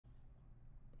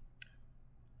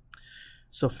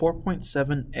So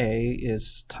 4.7a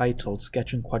is titled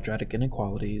Sketching Quadratic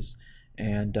Inequalities,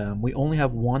 and we only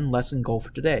have one lesson goal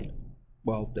for today.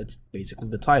 Well, that's basically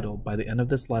the title. By the end of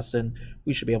this lesson,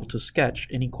 we should be able to sketch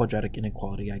any quadratic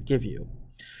inequality I give you.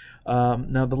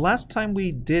 Now, the last time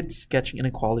we did sketching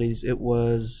inequalities, it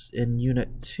was in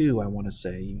Unit 2, I want to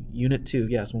say. Unit 2,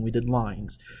 yes, when we did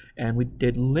lines. And we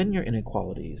did linear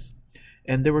inequalities.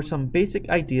 And there were some basic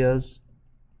ideas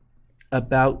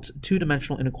about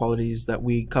two-dimensional inequalities that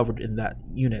we covered in that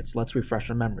unit. So let's refresh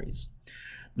our memories.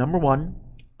 Number one,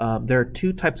 there are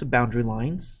two types of boundary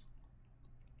lines.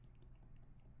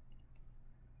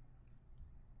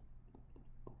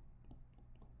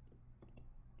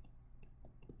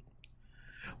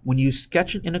 When you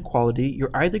sketch an inequality, you're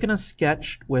either going to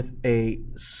sketch with a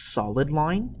solid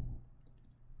line,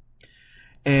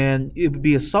 and it would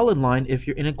be a solid line if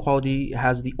your inequality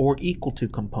has the or equal to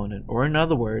component, or in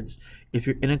other words, if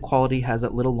your inequality has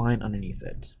that little line underneath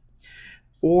it.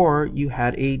 Or you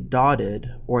had a dotted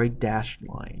or a dashed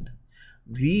line.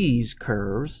 These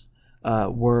curves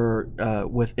were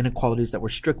with inequalities that were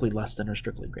strictly less than or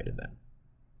strictly greater than.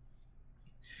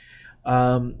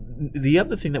 The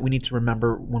other thing that we need to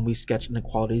remember when we sketch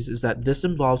inequalities is that this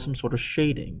involves some sort of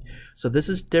shading. So this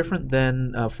is different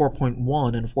than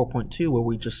 4.1 and 4.2 where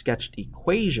we just sketched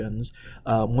equations.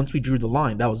 Once we drew the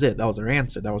line, that was it. That was our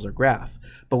answer. That was our graph.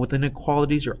 But with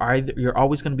inequalities, you're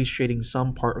always going to be shading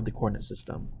some part of the coordinate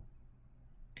system.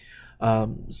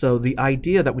 So the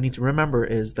idea that we need to remember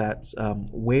is that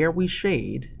where we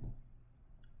shade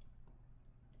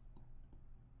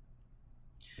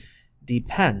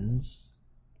depends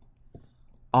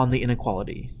on the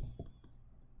inequality.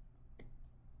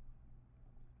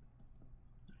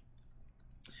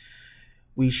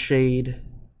 We shade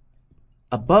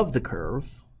above the curve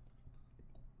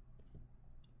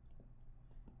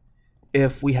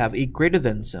if we have a greater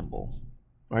than symbol,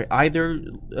 right? Either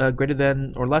greater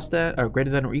than or less than, or greater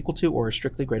than or equal to, or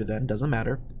strictly greater than, doesn't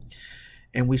matter.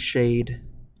 And we shade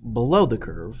below the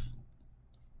curve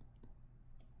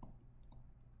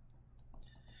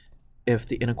if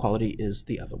the inequality is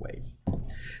the other way.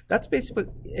 That's basically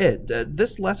it.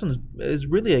 This lesson is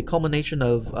really a culmination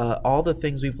of all the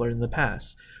things we've learned in the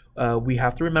past. We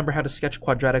have to remember how to sketch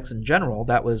quadratics in general.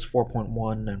 That was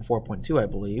 4.1 and 4.2, I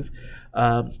believe.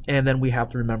 And then we have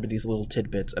to remember these little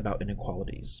tidbits about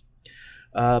inequalities.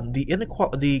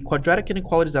 The quadratic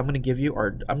inequalities I'm going to give you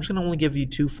I'm just going to only give you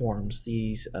two forms,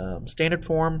 the standard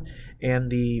form and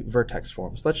the vertex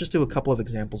form. So let's just do a couple of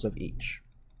examples of each.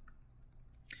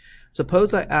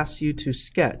 Suppose I ask you to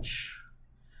sketch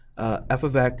f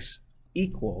of x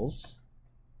equals,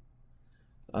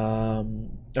 or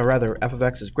rather f of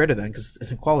x is greater than, because it's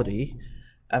inequality,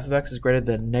 f of x is greater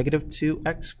than negative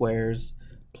 2x squares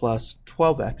plus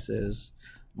 12x's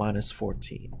minus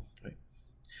 14. Right?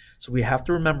 So we have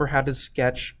to remember how to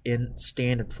sketch in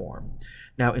standard form.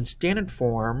 Now in standard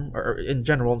form, or in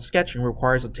general, sketching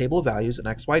requires a table of values, an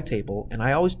xy table, and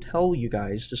I always tell you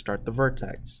guys to start the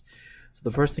vertex. So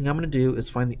the first thing I'm going to do is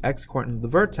find the x-coordinate of the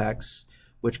vertex,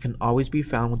 which can always be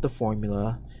found with the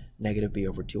formula negative b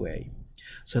over 2a.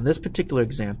 So in this particular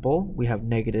example, we have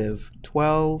negative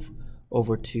 12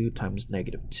 over 2 times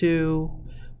negative 2,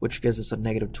 which gives us a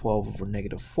negative 12 over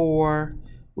negative 4,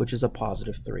 which is a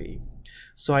positive 3.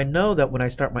 So I know that when I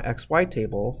start my xy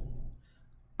table,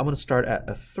 I'm going to start at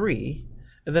a 3,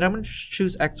 and then I'm going to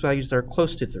choose x values that are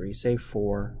close to 3, say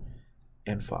 4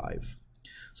 and 5.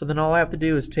 So then all I have to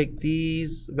do is take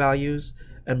these values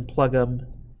and plug them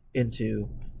into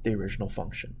the original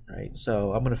function, right?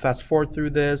 So I'm going to fast forward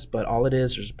through this, but all it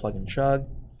is just plug and chug.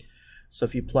 So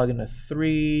if you plug in a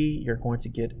 3, you're going to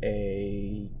get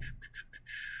a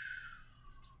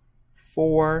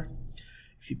 4.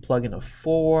 If you plug in a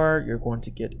 4, you're going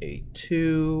to get a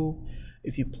 2.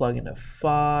 If you plug in a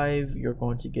 5, you're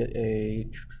going to get a,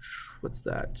 what's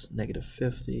that? Negative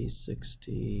 50,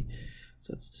 60.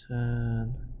 So that's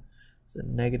 10, so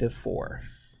negative 4.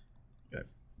 Okay.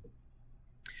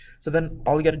 So then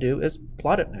all you got to do is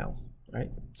plot it now, right?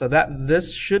 So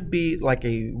this should be like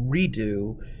a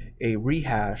redo, a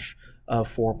rehash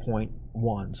of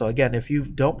 4.1. So again, if you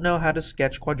don't know how to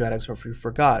sketch quadratics or if you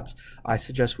forgot, I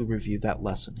suggest we review that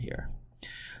lesson here.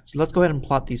 So let's go ahead and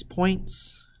plot these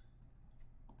points.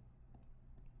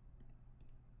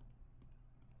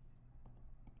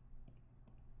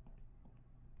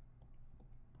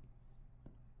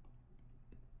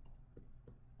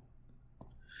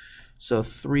 So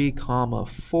 3, 4,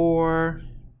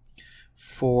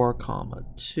 4,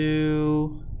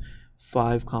 2,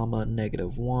 5,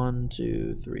 negative 1,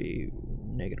 2, 3,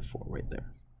 negative 4 right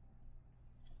there.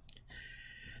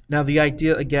 Now the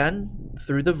idea again,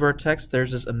 through the vertex,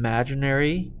 there's this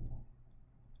imaginary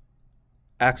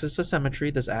axis of symmetry,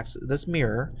 this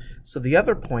mirror. So the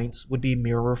other points would be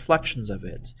mirror reflections of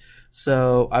it.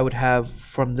 So I would have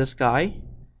from this guy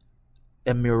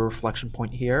a mirror reflection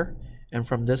point here, and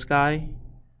from this guy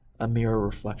a mirror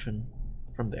reflection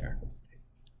from there.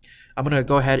 I'm going to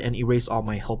go ahead and erase all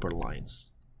my helper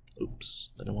lines. Oops,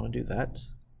 I don't want to do that.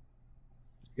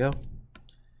 There you go.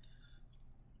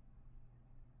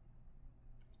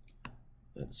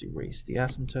 Let's erase the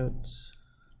asymptotes.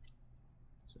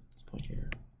 So this point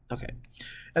here. Okay.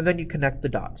 And then you connect the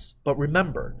dots. But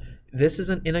remember, this is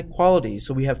an inequality,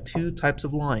 so we have two types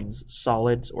of lines,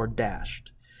 solids or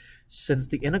dashed. Since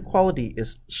the inequality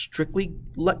is strictly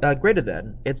greater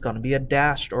than, it's going to be a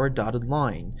dashed or a dotted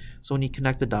line. So when you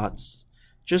connect the dots,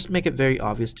 just make it very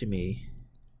obvious to me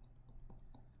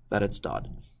that it's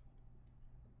dotted.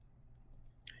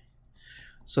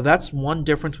 So that's one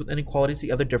difference with inequalities.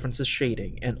 The other difference is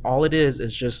shading. And all it is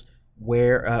just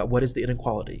where what is the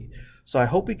inequality. So I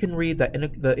hope we can read that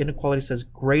the inequality says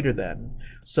greater than.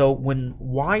 So when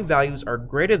y values are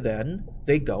greater than,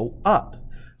 they go up.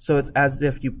 So it's as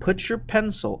if you put your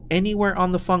pencil anywhere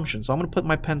on the function. So I'm going to put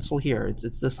my pencil here.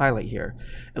 It's this highlight here.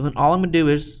 And then all I'm going to do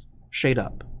is shade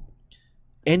up.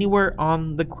 Anywhere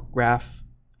on the graph,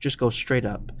 just go straight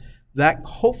up. That,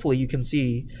 hopefully you can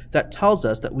see, that tells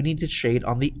us that we need to shade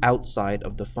on the outside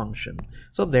of the function.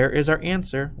 So there is our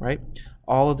answer, right?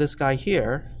 All of this guy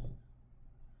here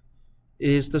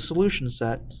is the solution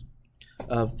set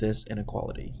of this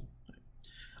inequality.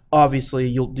 Obviously,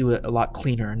 you'll do it a lot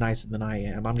cleaner and nicer than I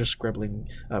am. I'm just scribbling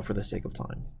for the sake of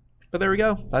time. But there we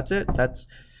go. That's it. That's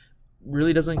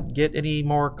really doesn't get any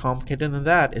more complicated than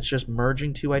that. It's just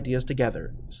merging two ideas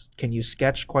together. Can you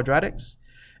sketch quadratics?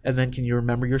 And then can you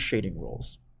remember your shading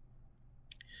rules?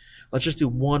 Let's just do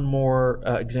one more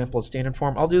example of standard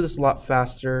form. I'll do this a lot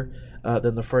faster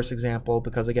than the first example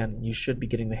because, again, you should be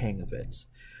getting the hang of it.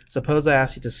 Suppose I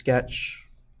ask you to sketch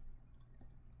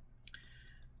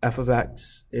f of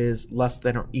x is less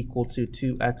than or equal to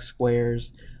 2x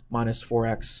squares minus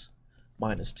 4x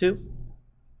minus 2.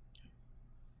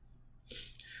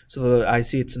 So I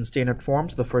see it's in standard form.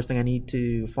 So the first thing I need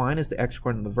to find is the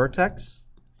x-coordinate of the vertex,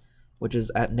 which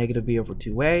is at negative b over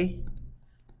 2a.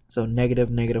 So negative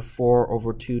 4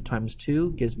 over 2 times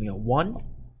 2 gives me a 1.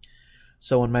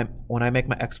 So when I make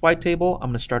my xy table, I'm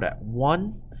going to start at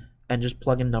 1 and just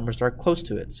plug in numbers that are close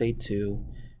to it, say 2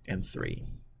 and 3.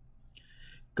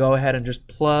 Go ahead and just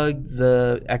plug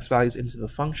the x values into the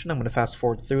function. I'm going to fast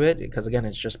forward through it because, again,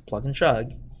 it's just plug and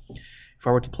chug. If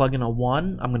I were to plug in a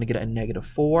 1, I'm going to get a negative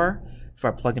 4. If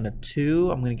I plug in a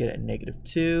 2, I'm going to get a negative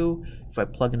 2. If I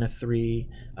plug in a 3,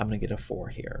 I'm going to get a 4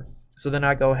 here. So then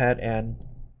I go ahead and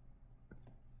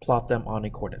plot them on a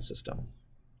coordinate system.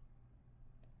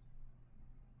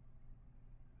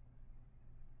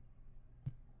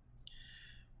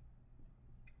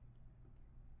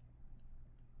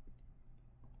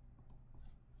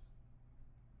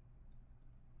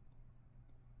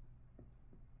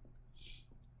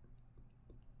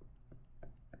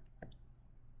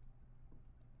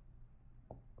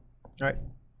 All right,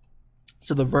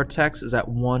 so the vertex is at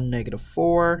 1, negative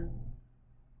 4.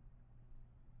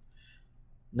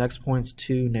 Next point's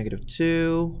 2, negative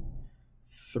 2,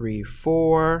 3,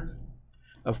 4.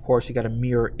 Of course, you got to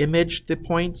mirror image the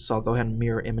points, so I'll go ahead and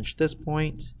mirror image this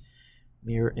point,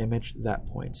 mirror image that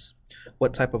point.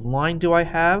 What type of line do I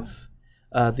have?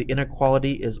 The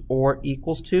inequality is or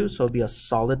equals to, so it'll be a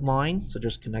solid line. So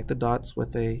just connect the dots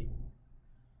with a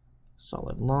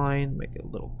solid line, make a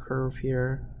little curve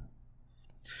here.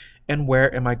 And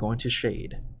where am I going to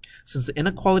shade? Since the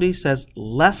inequality says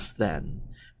less than,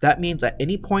 that means at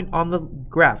any point on the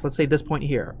graph, let's say this point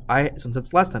here, since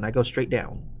it's less than, I go straight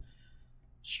down,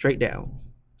 straight down,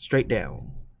 straight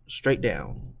down, straight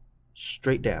down,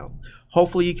 straight down.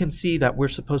 Hopefully you can see that we're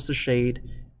supposed to shade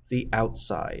the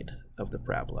outside of the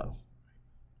parabola.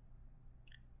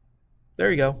 There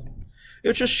you go.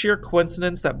 It's just sheer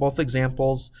coincidence that both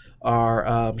examples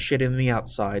are shaded on the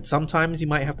outside. Sometimes you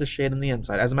might have to shade on the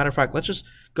inside. As a matter of fact, let's just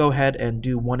go ahead and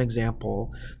do one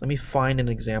example. Let me find an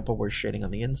example where shading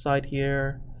on the inside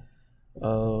here.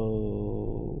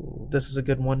 Oh, this is a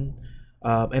good one.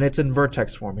 And it's in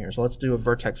vertex form here. So let's do a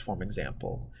vertex form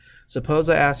example. Suppose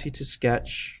I ask you to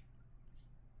sketch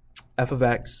f of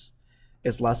x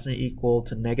is less than or equal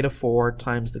to negative 4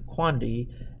 times the quantity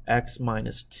x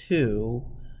minus 2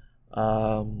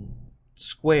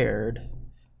 squared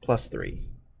plus 3.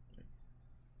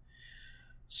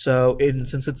 So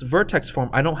since it's vertex form,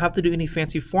 I don't have to do any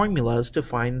fancy formulas to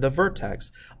find the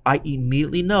vertex. I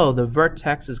immediately know the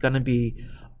vertex is going to be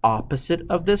opposite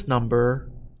of this number,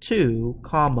 2,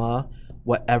 comma,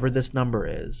 whatever this number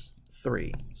is,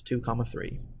 3. It's 2 comma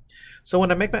 3. So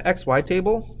when I make my XY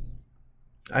table,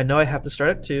 I know I have to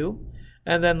start at 2,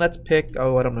 and then let's pick,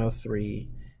 oh, I don't know, 3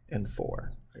 and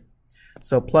 4.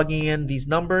 So plugging in these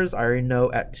numbers, I already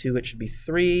know at 2 it should be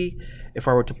 3. If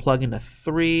I were to plug in a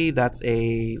 3, that's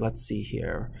a, let's see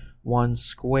here, 1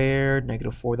 squared,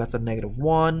 negative 4, that's a negative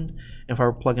 1. And if I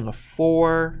were to plug in a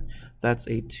 4, that's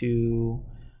a 2,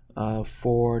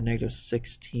 4, negative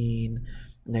 16,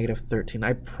 negative 13.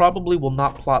 I probably will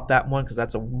not plot that one because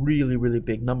that's a really, really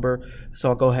big number. So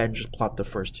I'll go ahead and just plot the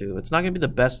first two. It's not going to be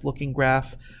the best looking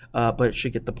graph, but it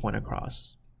should get the point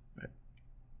across.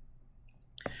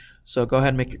 So go ahead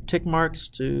and make your tick marks.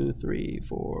 2, 3,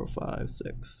 4, 5,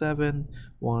 6, 7.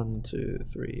 1, 2,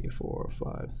 3, 4,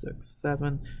 5, 6,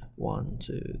 7. 1,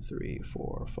 2, 3,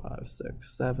 4, 5,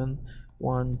 6, 7.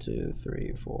 1, 2,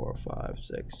 3, 4, 5,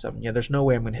 6, 7. Yeah, there's no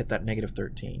way I'm going to hit that negative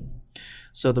 13.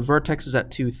 So the vertex is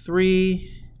at 2,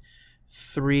 3,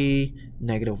 3,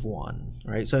 negative 1.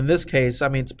 Right. So in this case, I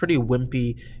mean, it's a pretty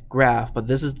wimpy graph, but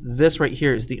this right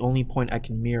here is the only point I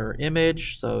can mirror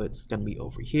image. So it's going to be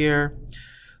over here.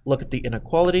 Look at the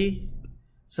inequality.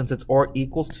 Since it's or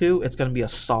equals to, it's going to be a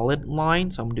solid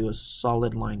line. So I'm going to do a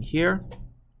solid line here,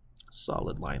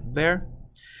 solid line there.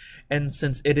 And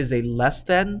since it is a less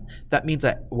than, that means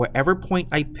that wherever point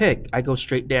I pick, I go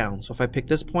straight down. So if I pick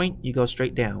this point, you go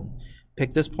straight down.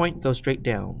 Pick this point, go straight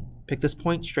down. Pick this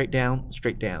point, straight down,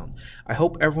 straight down. I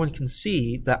hope everyone can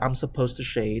see that I'm supposed to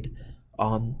shade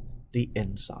on the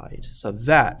inside. So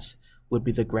that would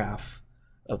be the graph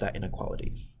of that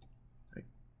inequality.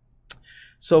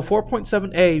 So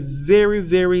 4.7a, very,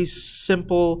 very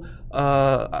simple,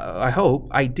 I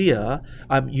hope, idea.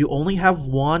 You only have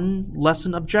one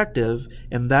lesson objective,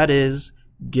 and that is,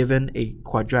 given a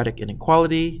quadratic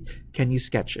inequality, can you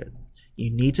sketch it?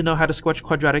 You need to know how to sketch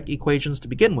quadratic equations to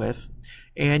begin with,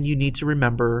 and you need to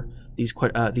remember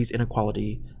these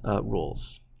inequality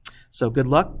rules. So good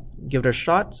luck, give it a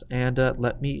shot, and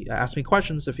ask me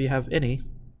questions if you have any.